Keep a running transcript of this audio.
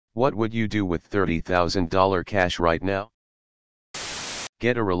What would you do with $30,000 cash right now?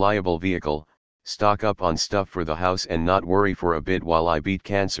 Get a reliable vehicle, stock up on stuff for the house and not worry for a bit while I beat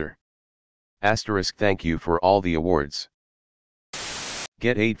cancer. Asterisk thank you for all the awards.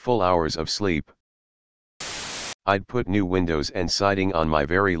 Get 8 full hours of sleep. I'd put new windows and siding on my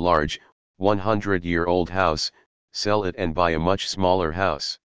very large, 100-year-old house, sell it and buy a much smaller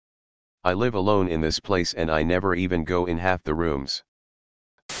house. I live alone in this place and I never even go in half the rooms.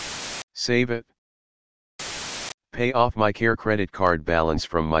 Save it. Pay off my care credit card balance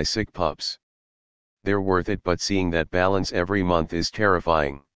from my sick pups. They're worth it, but seeing that balance every month is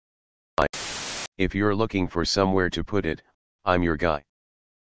terrifying. If you're looking for somewhere to put it, I'm your guy.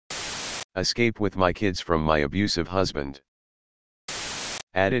 Escape with my kids from my abusive husband.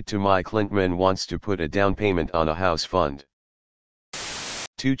 Add it to my Clintman wants to put a down payment on a house fund.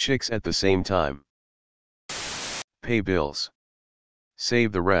 2 chicks at the same time. Pay bills.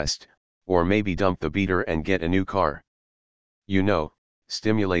 Save the rest, or maybe dump the beater and get a new car. You know,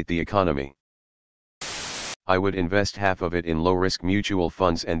 stimulate the economy. I would invest half of it in low-risk mutual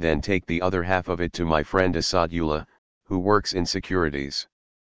funds and then take the other half of it to my friend Asadullah, who works in securities.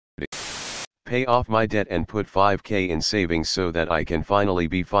 Pay off my debt and put $5,000 in savings so that I can finally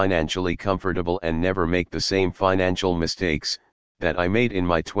be financially comfortable and never make the same financial mistakes that I made in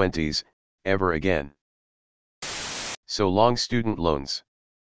my 20s, ever again. So long student loans.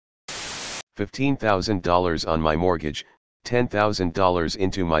 $15,000 on my mortgage, $10,000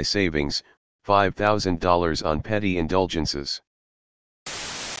 into my savings, $5,000 on petty indulgences.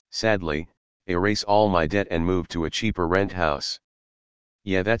 Sadly, erase all my debt and move to a cheaper rent house.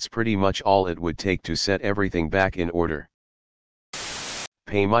 Yeah, that's pretty much all it would take to set everything back in order.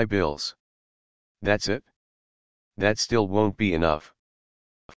 Pay my bills. That's it? That still won't be enough.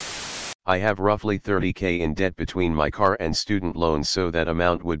 I have roughly $30,000 in debt between my car and student loans, so that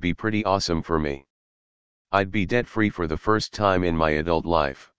amount would be pretty awesome for me. I'd be debt-free for the first time in my adult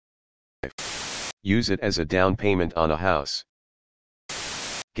life. Use it as a down payment on a house.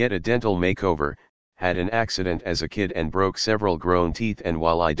 Get a dental makeover. Had an accident as a kid and broke several grown teeth, and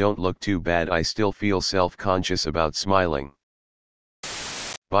while I don't look too bad, I still feel self-conscious about smiling.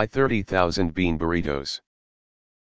 Buy 30,000 bean burritos.